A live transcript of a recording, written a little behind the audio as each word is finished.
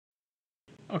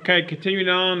Okay, continuing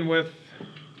on with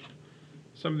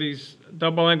some of these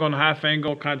double angle and half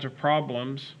angle kinds of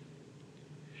problems.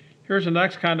 Here's the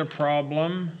next kind of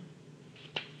problem.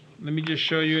 Let me just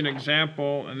show you an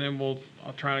example, and then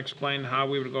I'll try and explain how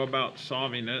we would go about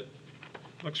solving it.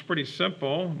 Looks pretty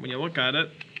simple when you look at it.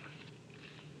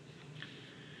 It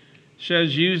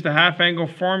says use the half angle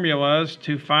formulas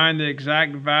to find the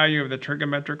exact value of the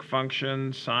trigonometric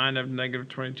function sine of negative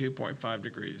 22.5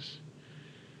 degrees.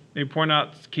 Let me point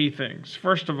out key things.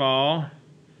 First of all,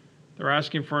 they're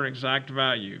asking for an exact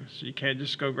value. So you can't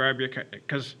just go grab your,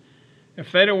 because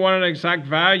if they don't want an exact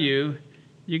value,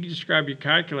 you can just grab your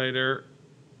calculator,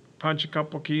 punch a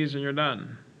couple keys, and you're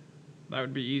done. That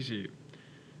would be easy.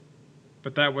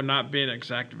 But that would not be an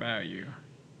exact value.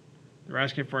 They're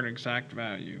asking for an exact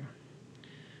value.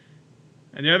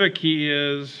 And the other key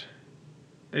is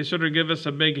they sort of give us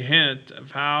a big hint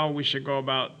of how we should go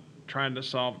about trying to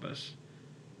solve this.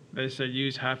 They said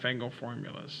use half angle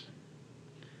formulas.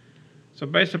 So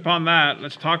based upon that,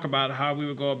 let's talk about how we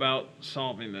would go about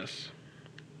solving this.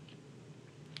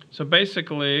 So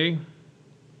basically,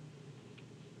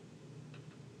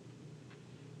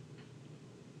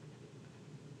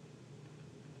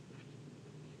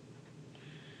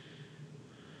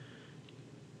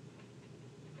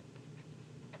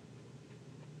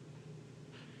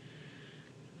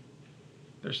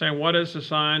 they're saying what is the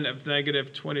sine of negative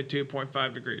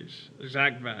 22.5 degrees?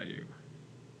 Exact value.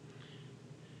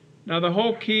 Now the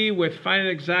whole key with finding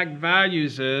exact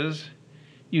values is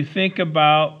you think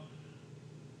about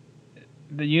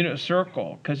the unit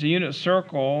circle, because the unit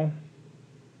circle,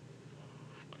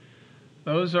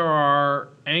 those are our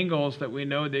angles that we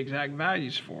know the exact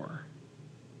values for.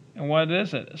 And what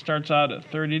is it? It starts out at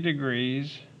 30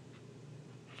 degrees,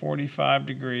 45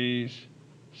 degrees,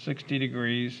 60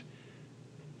 degrees,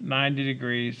 90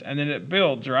 degrees, and then it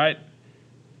builds, right?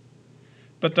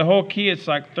 But the whole key, it's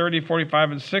like 30,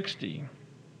 45, and 60.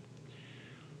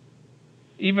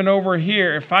 Even over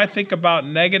here, if I think about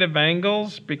negative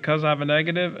angles, because I have a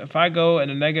negative, if I go in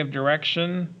a negative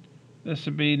direction, this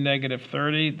would be negative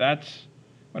 30. That's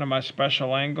one of my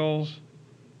special angles.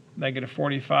 Negative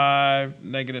 45,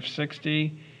 negative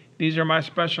 60. These are my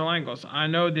special angles. I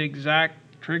know the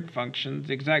exact trig functions,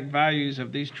 the exact values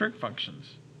of these trig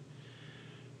functions.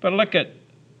 But look at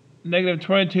negative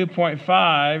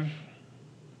 22.5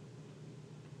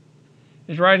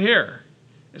 is right here.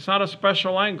 It's not a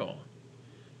special angle.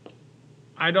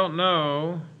 I don't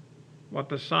know what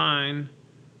the sine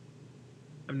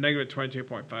of negative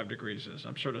 22.5 degrees is.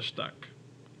 I'm sort of stuck.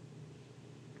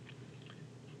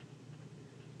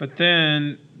 But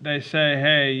then they say,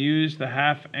 hey, use the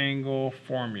half angle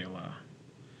formula.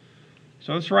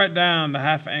 So let's write down the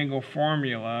half angle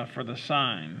formula for the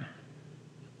sine.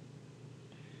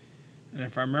 And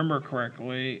if I remember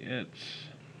correctly,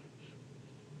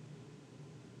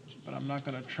 but I'm not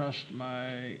going to trust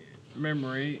my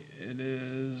memory, it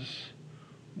is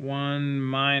 1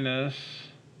 minus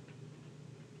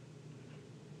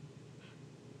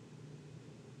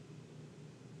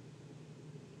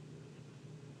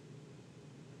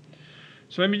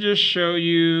so let me just show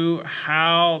you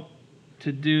how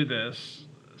to do this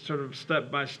sort of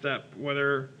step by step,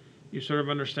 whether you sort of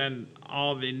understand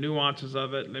all the nuances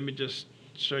of it. Let me just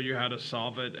show you how to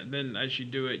solve it, and then as you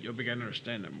do it, you'll begin to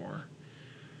understand it more.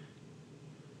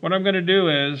 What I'm going to do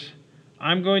is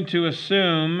I'm going to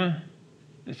assume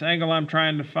this angle I'm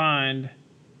trying to find,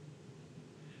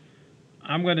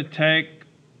 I'm going to take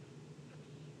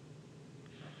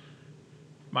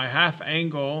my half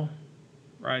angle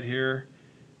right here,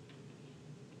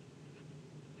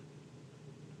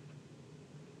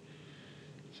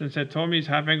 since it told me it's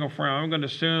half angle formula, I'm going to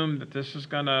assume that this is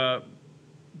going to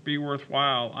be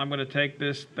worthwhile. I'm going to take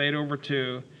this theta over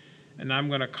 2, and I'm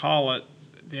going to call it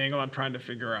the angle I'm trying to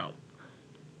figure out.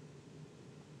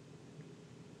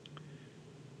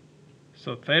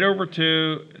 So theta over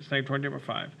 2 is negative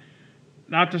 22.5.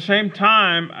 Now at the same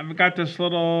time, I've got this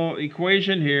little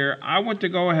equation here. I want to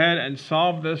go ahead and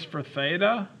solve this for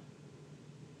theta.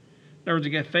 In other words, to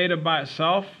get theta by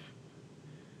itself.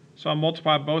 So I'll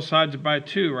multiply both sides by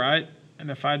 2, right? And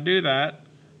if I do that,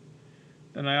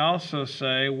 then I also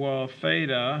say, well,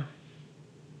 theta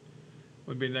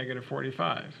would be negative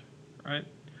 45, right?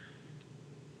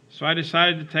 So I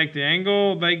decided to take the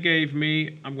angle they gave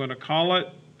me. I'm going to call it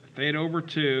theta over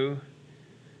 2.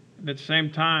 And at the same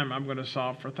time, I'm going to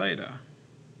solve for theta.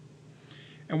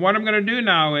 And what I'm going to do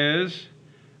now is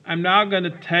I'm now going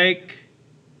to take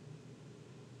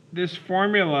this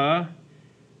formula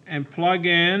and plug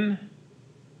in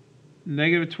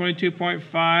negative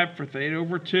 22.5 for theta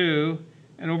over 2.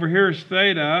 And over here is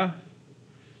theta.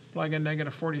 Plug in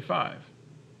negative 45.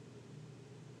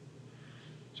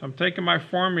 So I'm taking my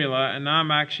formula and now I'm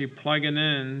actually plugging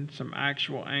in some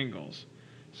actual angles.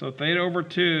 So theta over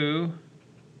 2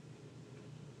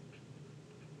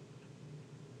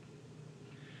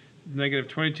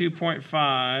 negative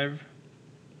 22.5,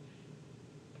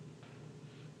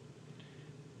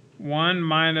 1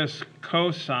 minus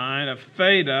cosine of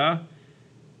theta,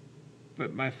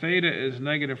 but my theta is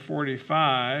negative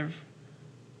 45.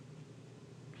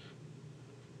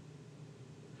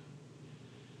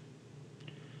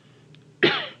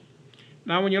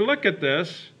 Now when you look at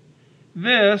this,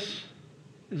 this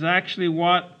is actually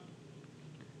what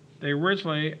they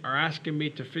originally are asking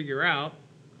me to figure out.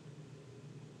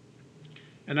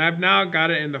 And I've now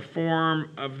got it in the form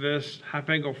of this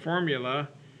half-angle formula.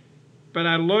 But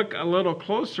I look a little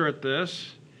closer at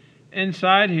this.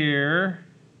 Inside here,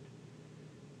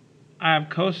 I have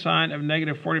cosine of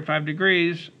negative 45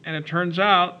 degrees. And it turns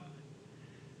out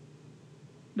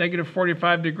negative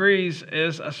 45 degrees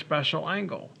is a special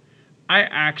angle. I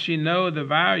actually know the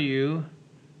value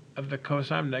of the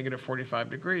cosine of negative 45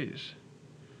 degrees.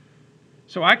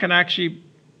 So I can actually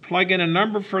plug in a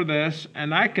number for this,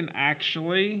 and I can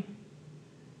actually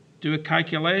do a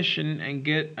calculation and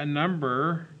get a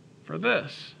number for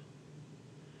this.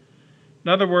 In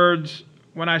other words,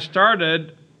 when I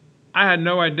started, I had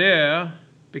no idea,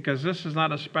 because this is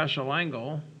not a special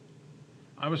angle.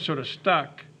 I was sort of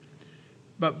stuck.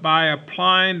 But by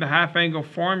applying the half-angle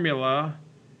formula,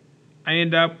 I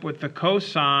end up with the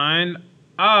cosine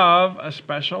of a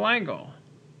special angle.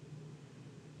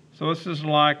 So this is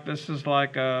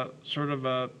like a sort of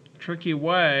a tricky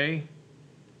way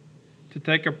to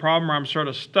take a problem where I'm sort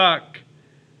of stuck,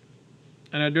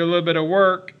 and I do a little bit of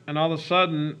work, and all of a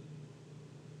sudden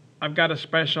I've got a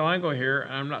special angle here,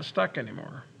 and I'm not stuck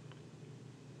anymore.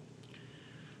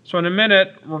 So in a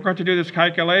minute we're going to do this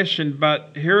calculation,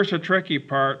 but here's the tricky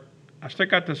part. I've still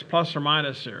got this plus or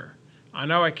minus here. I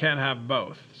know I can't have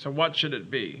both, so what should it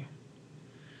be?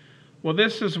 Well,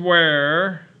 this is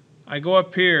where I go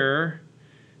up here.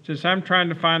 Since I'm trying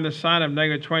to find the sine of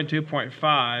negative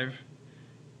 22.5,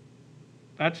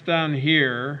 that's down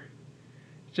here.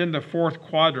 It's in the fourth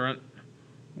quadrant.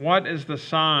 What is the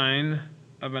sine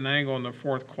of an angle in the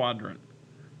fourth quadrant?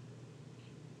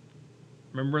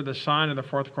 Remember, the sine of the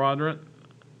fourth quadrant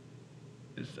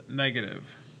is negative.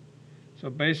 So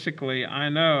basically, I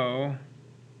know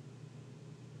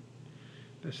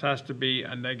this has to be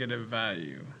a negative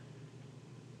value.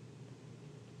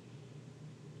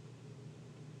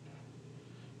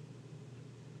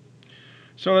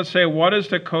 So let's say, what is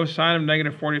the cosine of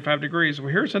negative 45 degrees? Well,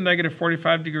 here's a negative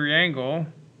 45 degree angle.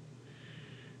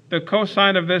 The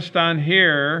cosine of this down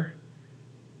here,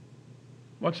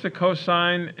 what's the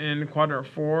cosine in quadrant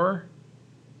 4?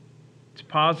 It's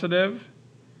positive.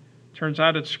 Turns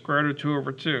out it's square root of 2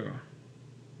 over 2.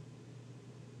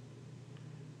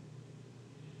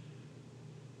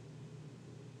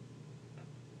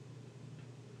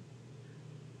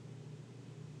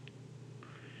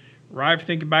 Right,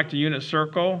 thinking back to unit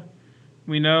circle,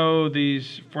 we know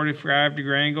these 45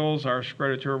 degree angles are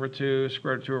square root of 2 over 2,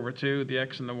 square root of 2 over 2, the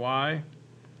x and the y.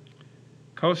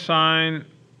 Cosine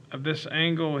of this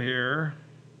angle here,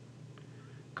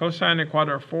 cosine in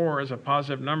quadrant 4 is a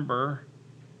positive number,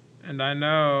 and I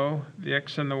know the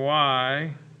x and the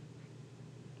y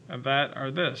of that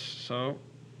are this. So,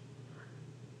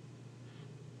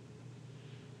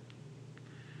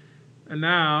 and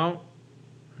now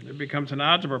it becomes an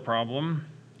algebra problem.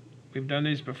 We've done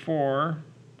these before.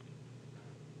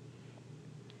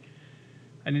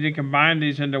 I need to combine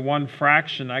these into one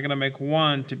fraction. I'm going to make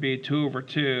 1 to be 2 over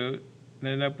 2. And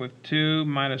end up with 2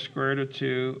 minus square root of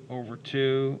 2 over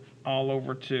 2 all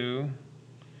over 2.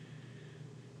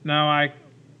 Now I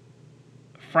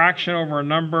fraction over a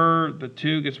number. The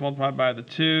 2 gets multiplied by the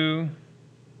 2.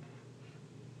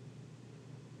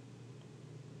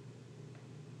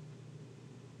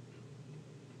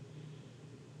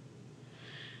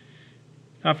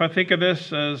 Now, if I think of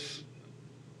this as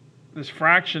this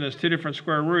fraction as two different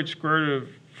square roots, square root of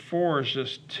 4 is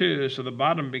just 2, so the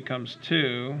bottom becomes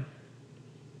 2.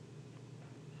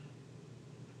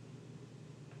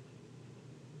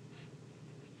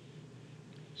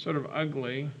 Sort of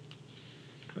ugly,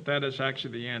 but that is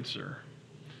actually the answer.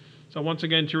 So once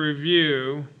again, to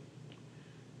review,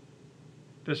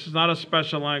 this is not a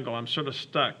special angle. I'm sort of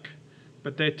stuck.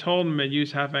 But they told me to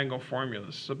use half-angle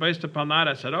formulas. So based upon that,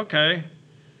 I said, okay,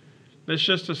 let's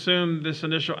just assume this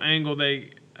initial angle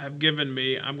they have given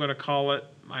me, I'm going to call it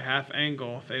my half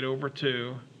angle, theta over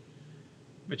 2,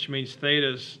 which means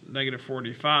theta is negative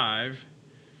 45.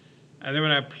 And then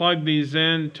when I plug these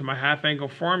in to my half angle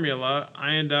formula,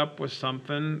 I end up with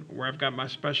something where I've got my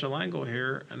special angle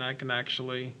here, and I can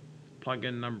actually plug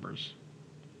in numbers.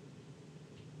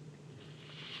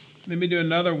 Let me do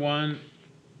another one.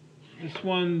 This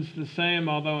one's the same,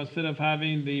 although instead of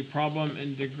having the problem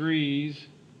in degrees,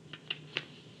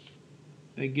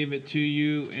 they give it to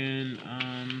you in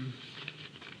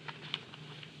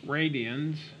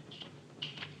radians.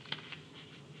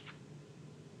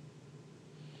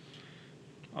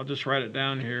 I'll just write it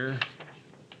down here.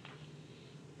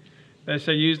 They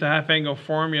say use the half angle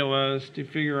formulas to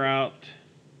figure out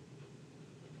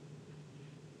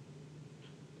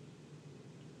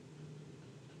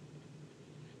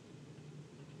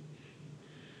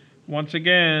once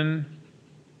again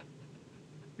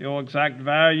the old exact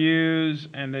values,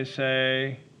 and they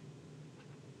say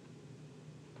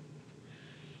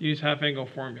use half angle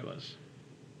formulas.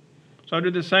 So I'll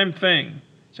do the same thing.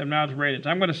 So now it's radians.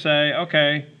 I'm going to say,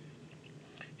 okay,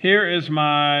 here is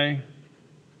my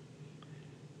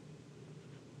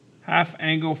half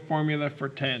angle formula for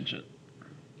tangent.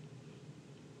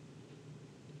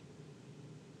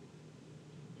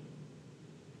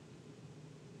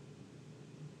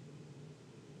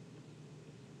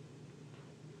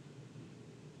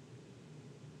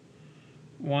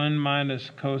 One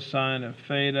minus cosine of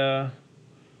theta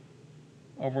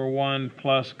over 1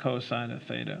 plus cosine of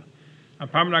theta. I'm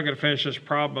probably not going to finish this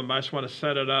problem, but I just want to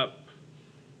set it up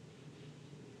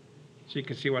so you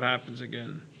can see what happens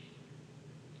again.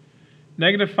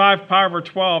 Negative 5 pi over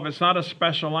 12 is not a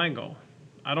special angle.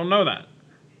 I don't know that.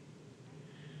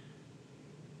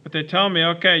 But they tell me,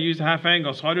 okay, use a half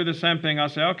angle. So I'll do the same thing. I'll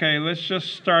say, okay, let's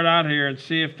just start out here and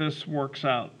see if this works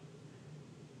out.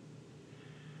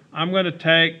 I'm going to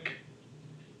take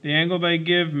the angle they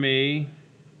give me,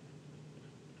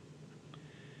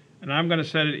 and I'm going to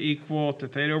set it equal to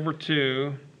theta over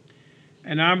 2.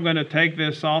 And I'm going to take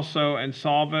this also and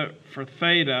solve it for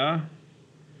theta.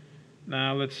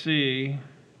 Now let's see.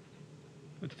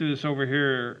 Let's do this over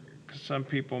here, because some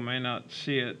people may not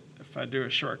see it if I do a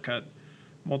shortcut.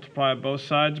 Multiply both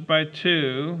sides by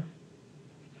 2.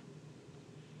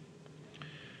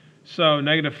 So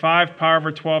negative 5 pi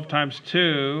over 12 times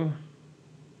 2.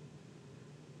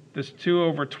 This 2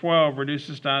 over 12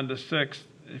 reduces down to 6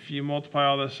 if you multiply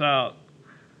all this out.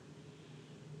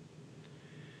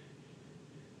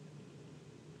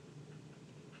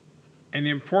 And the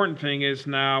important thing is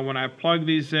now when I plug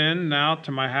these in now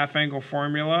to my half angle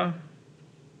formula,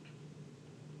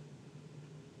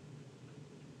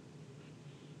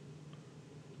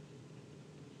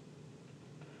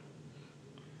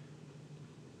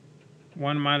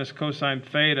 one minus cosine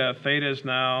theta, theta is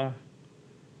now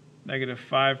negative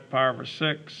 5 pi over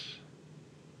 6.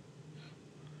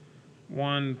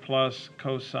 1 plus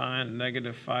cosine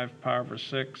negative 5 pi over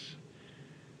 6.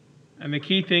 And the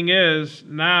key thing is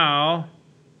now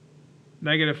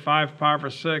negative 5 pi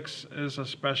over 6 is a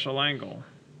special angle.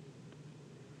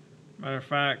 Matter of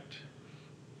fact,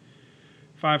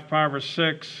 5 pi over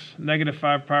 6, negative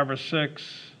 5 pi over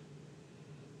 6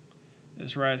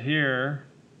 is right here.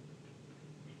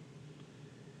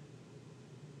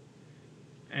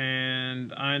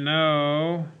 And I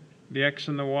know the x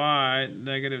and the y,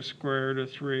 negative square root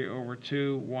of 3 over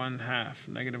 2, 1/2,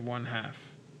 negative 1/2.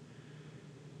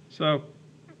 So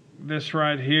this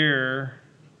right here,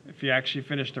 if you actually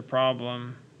finish the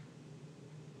problem,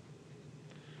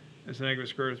 is negative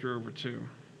square root of 3 over 2.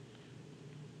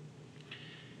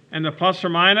 And the plus or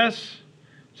minus,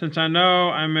 since I know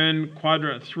I'm in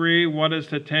quadrant 3, what is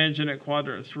the tangent at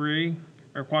quadrant 3?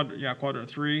 Or quadrant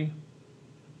 3.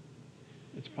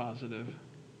 It's positive.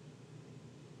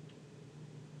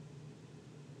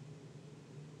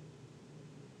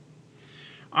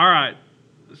 All right,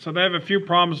 so they have a few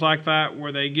problems like that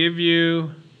where they give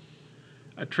you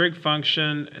a trig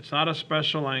function. It's not a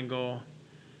special angle.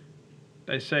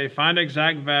 They say find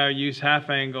exact value, use half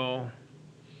angle,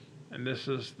 and this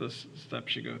is the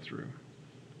steps you go through.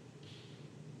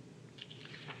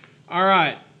 All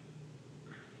right,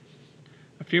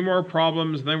 a few more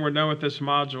problems, then we're done with this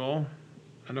module.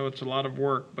 I know it's a lot of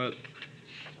work, but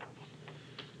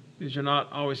these are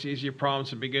not always easy problems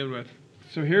to begin with.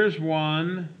 So here's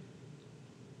one.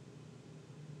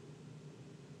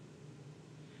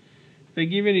 They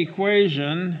give you an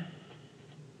equation.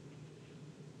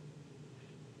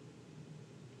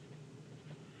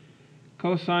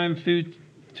 Cosine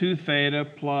 2 theta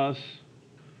plus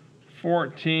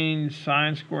 14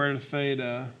 sine squared of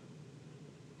theta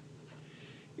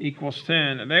equals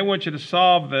 10. And they want you to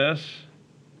solve this.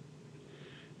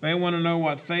 They want to know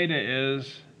what theta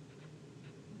is.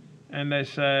 And they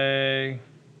say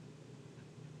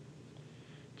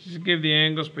Just give the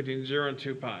angles between 0 and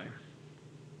 2 pi.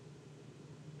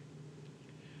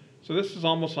 So this is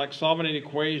almost like solving an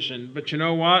equation, but you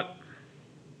know what?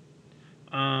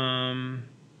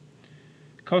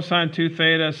 Cosine 2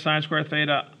 theta, sine squared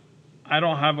theta, I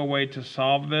don't have a way to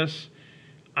solve this.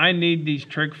 I need these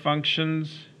trig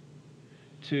functions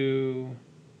to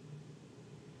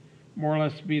more or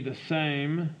less be the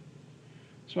same.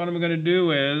 So what I'm going to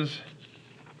do is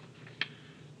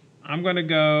I'm going to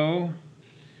go,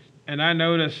 and I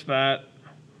notice that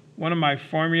one of my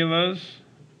formulas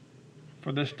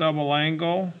for this double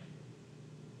angle,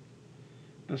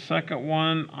 the second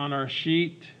one on our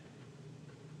sheet,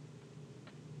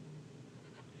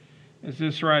 is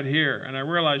this right here. And I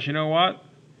realize, you know what?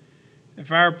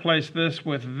 If I replace this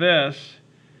with this,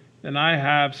 then I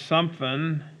have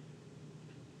something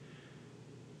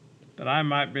that I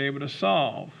might be able to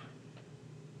solve.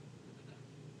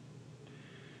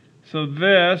 So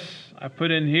this I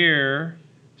put in here,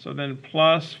 so then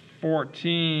plus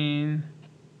 14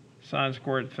 sine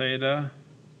squared theta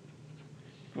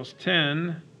equals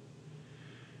 10.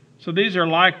 So these are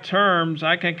like terms.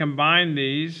 I can combine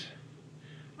these.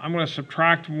 I'm going to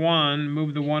subtract 1,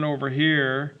 move the 1 over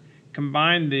here,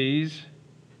 combine these.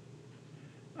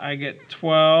 I get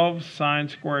 12 sine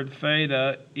squared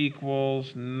theta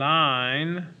equals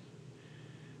 9.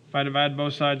 If I divide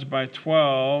both sides by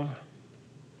 12,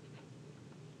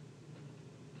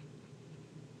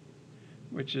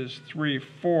 which is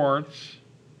 3/4.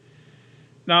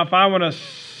 Now if I want to,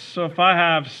 so if I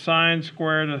have sine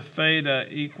squared of theta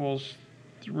equals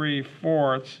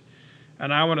 3/4,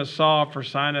 and I want to solve for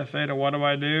sine of theta, what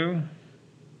do?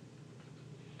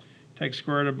 Take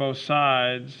square root of both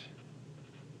sides.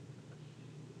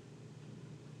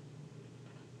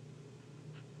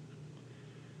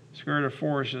 Square root of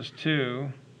 4 is just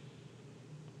 2.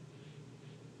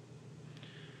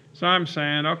 So I'm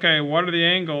saying, okay, what are the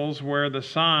angles where the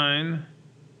sine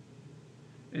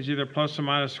is either plus or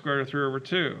minus square root of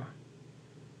 3/2?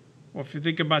 Well, if you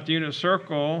think about the unit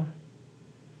circle,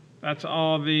 that's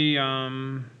all the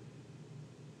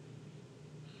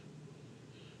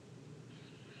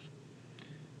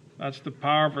that's the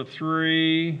power over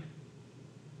 3,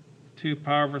 2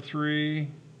 power over 3,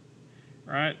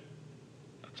 right?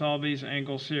 That's all these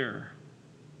angles here.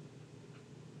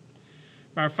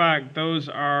 Matter of fact, those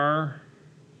are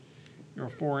your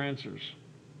 4 answers.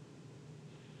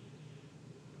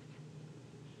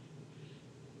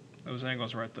 Those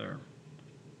angles right there.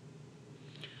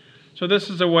 So this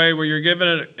is a way where you're given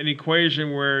an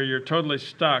equation where you're totally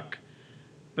stuck,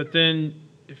 but then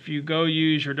if you go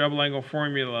use your double angle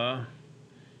formula,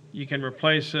 you can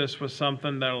replace this with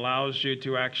something that allows you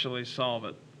to actually solve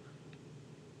it.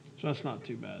 So that's not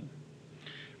too bad.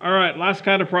 All right, last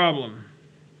kind of problem.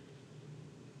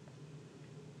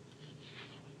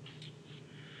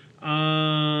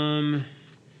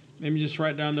 Let me just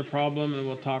write down the problem and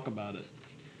we'll talk about it.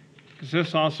 Because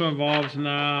this also involves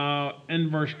now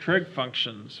inverse trig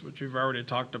functions, which we've already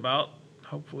talked about.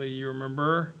 Hopefully you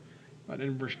remember about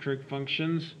inverse trig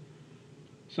functions.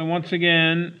 So once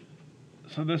again,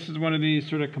 so this is one of these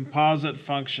sort of composite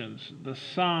functions. The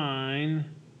sine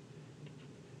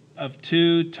of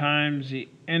 2 times the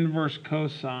inverse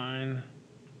cosine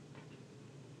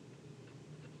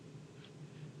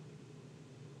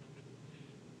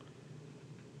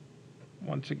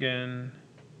once again,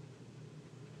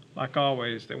 like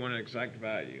always, they want an exact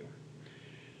value.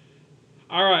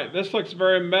 All right, this looks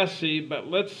very messy,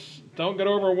 but don't get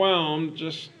overwhelmed.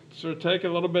 Just sort of take it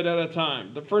a little bit at a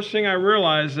time. The first thing I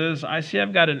realize is I see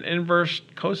I've got an inverse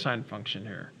cosine function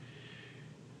here.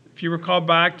 If you recall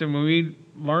back to when we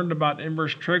learned about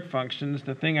inverse trig functions,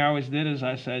 the thing I always did is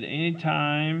I said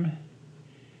anytime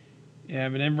you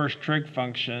have an inverse trig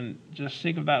function, just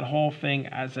think of that whole thing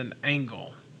as an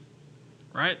angle,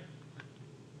 right?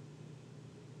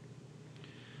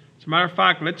 As a matter of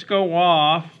fact, let's go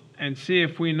off and see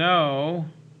if we know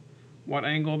what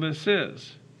angle this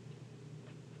is.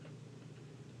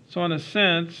 So in a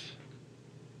sense,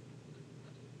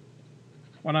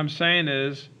 what I'm saying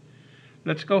is,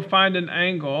 let's go find an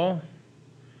angle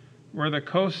where the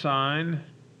cosine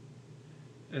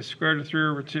is square root of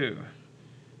 3/2.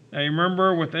 Now you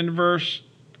remember with inverse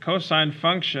cosine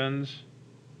functions,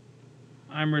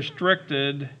 I'm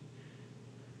restricted.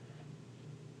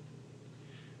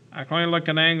 I can only look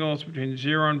at angles between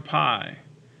 0 and pi.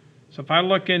 So if I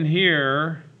look in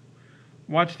here,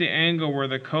 what's the angle where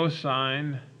the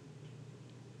cosine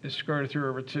is square root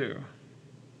of 3/2?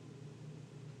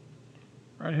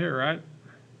 Right here, right?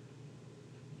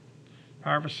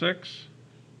 Power over 6.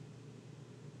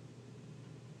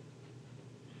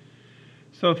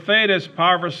 So theta is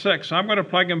pi over 6. So I'm going to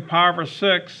plug in pi over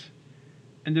 6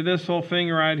 into this whole thing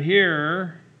right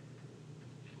here.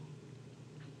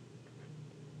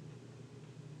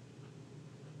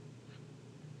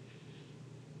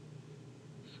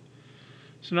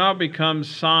 So now it becomes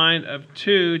sine of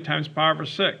 2 times pi over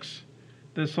 6.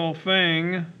 This whole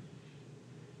thing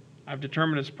I've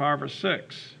determined as pi over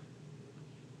 6.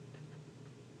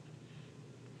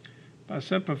 If I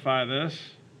simplify this,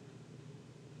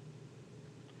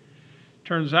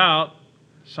 turns out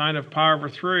sine of pi over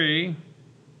 3.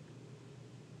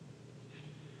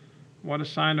 What is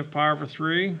sine of pi over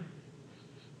 3?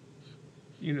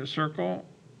 Unit circle.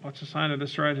 What's the sine of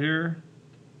this right here?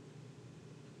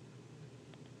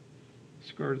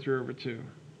 Square root of 3 over 2.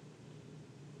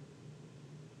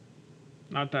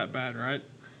 Not that bad, right?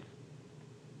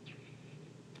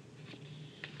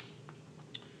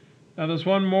 Now there's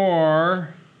one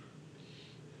more.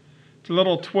 It's a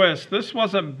little twist. This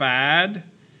wasn't bad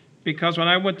because when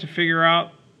I went to figure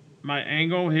out my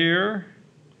angle here,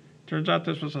 turns out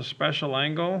this was a special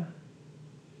angle.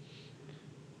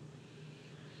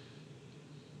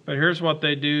 But here's what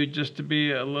they do just to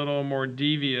be a little more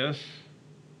devious.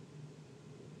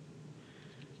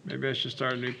 Maybe I should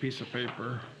start a new piece of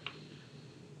paper.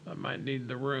 I might need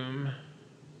the room.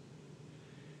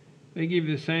 They give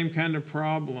you the same kind of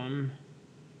problem.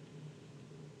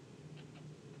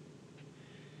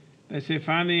 They say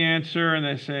find the answer, and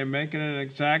they say make it an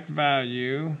exact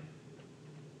value.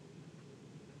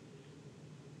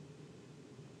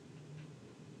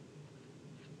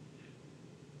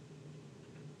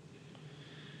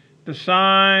 The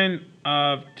sine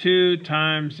of 2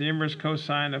 times the inverse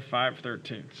cosine of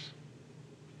 5/13.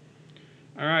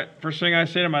 All right, first thing I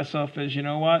say to myself is, you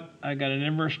know what? I got an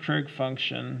inverse trig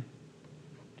function.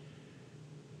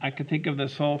 I could think of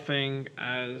this whole thing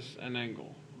as an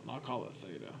angle, and I'll call it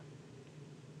theta.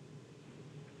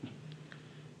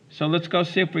 So let's go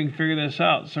see if we can figure this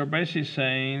out. So we're basically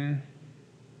saying,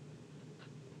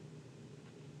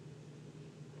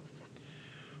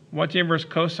 what's the inverse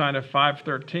cosine of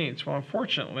 5/13? Well,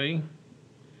 unfortunately,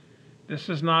 this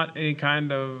is not any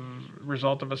kind of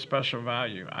result of a special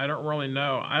value. I don't really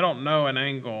know. I don't know an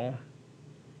angle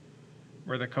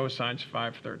where the cosine's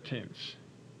 5/13.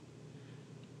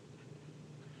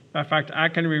 In fact, I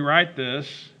can rewrite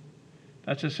this.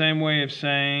 That's the same way of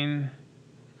saying,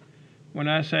 when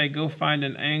I say go find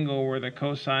an angle where the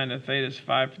cosine of theta is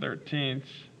 5/13,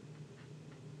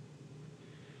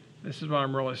 this is what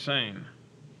I'm really saying.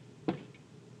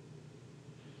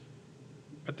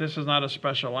 But this is not a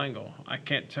special angle. I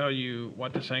can't tell you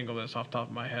what this angle is off the top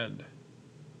of my head.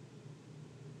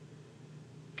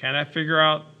 Can I figure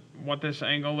out what this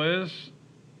angle is?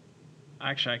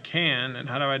 Actually, I can. And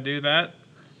how do I do that?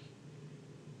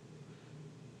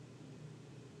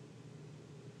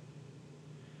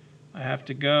 I have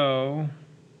to go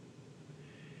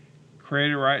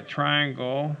create a right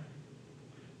triangle.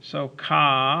 So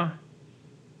ka,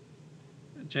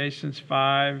 adjacent's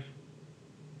 5,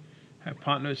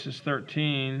 hypotenuse is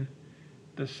 13.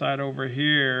 This side over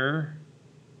here,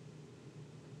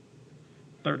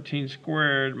 13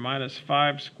 squared minus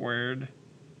 5 squared,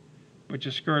 which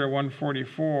is square root of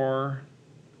 144.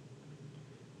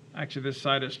 Actually, this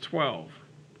side is 12.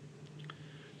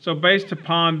 So based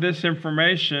upon this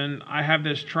information, I have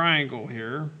this triangle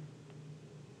here.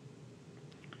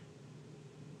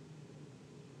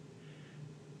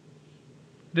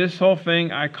 This whole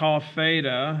thing I call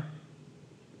theta.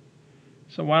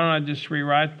 So why don't I just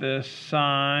rewrite this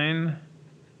sine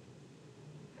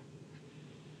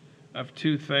of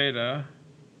 2 theta.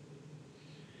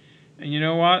 And you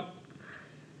know what?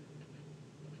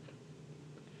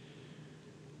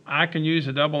 I can use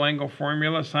a double angle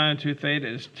formula. Sine of 2 theta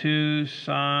is 2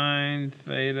 sine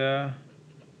theta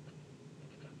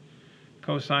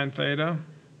cosine theta.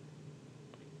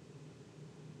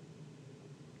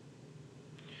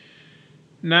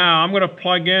 Now I'm going to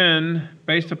plug in,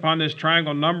 based upon this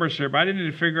triangle, numbers here, but I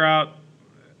need to figure out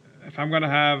if I'm going to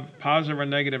have positive or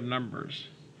negative numbers.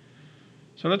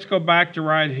 So let's go back to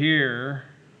right here.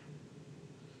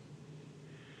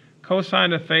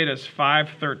 Cosine of theta is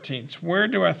 5/13. Where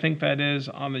do I think that is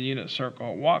on the unit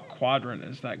circle? What quadrant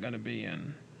is that going to be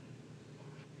in?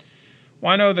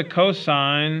 Well, I know the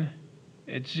cosine,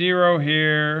 it's 0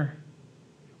 here.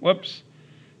 Whoops.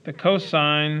 The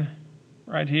cosine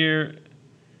right here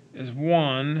is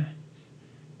 1.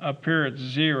 Up here it's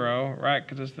 0, right?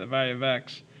 Because it's the value of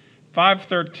x.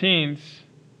 5/13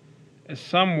 is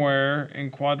somewhere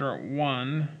in quadrant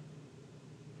 1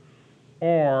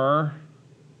 or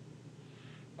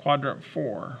quadrant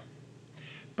 4.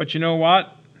 But you know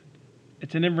what?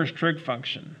 It's an inverse trig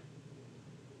function.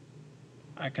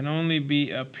 I can only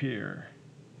be up here.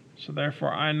 So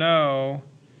therefore I know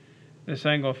this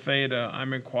angle theta,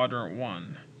 I'm in quadrant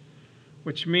 1.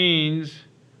 Which means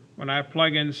when I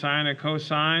plug in sine and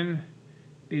cosine,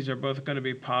 these are both going to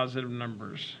be positive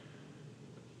numbers.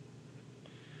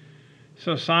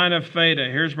 So sine of theta,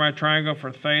 here's my triangle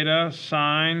for theta,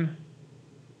 sine,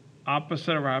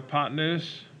 opposite of our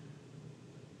hypotenuse,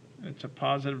 it's a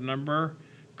positive number.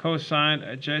 Cosine,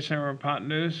 adjacent of our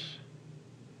hypotenuse,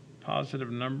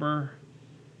 positive number.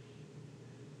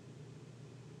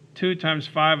 2 times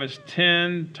 5 is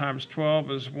 10, times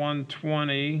 12 is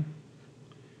 120.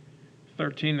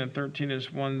 13 and 13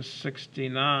 is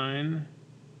 169.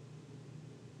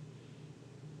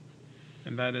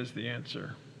 And that is the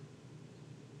answer.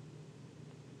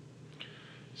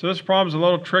 So this problem's a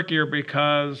little trickier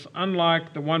because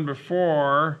unlike the one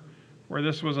before, where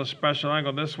this was a special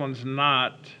angle, this one's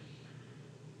not.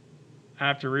 I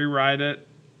have to rewrite it,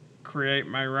 create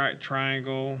my right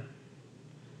triangle,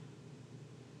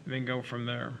 and then go from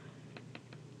there.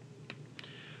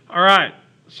 All right,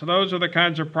 so those are the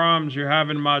kinds of problems you have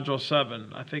in Module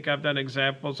 7. I think I've done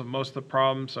examples of most of the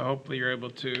problems, so hopefully you're able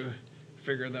to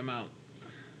figure them out.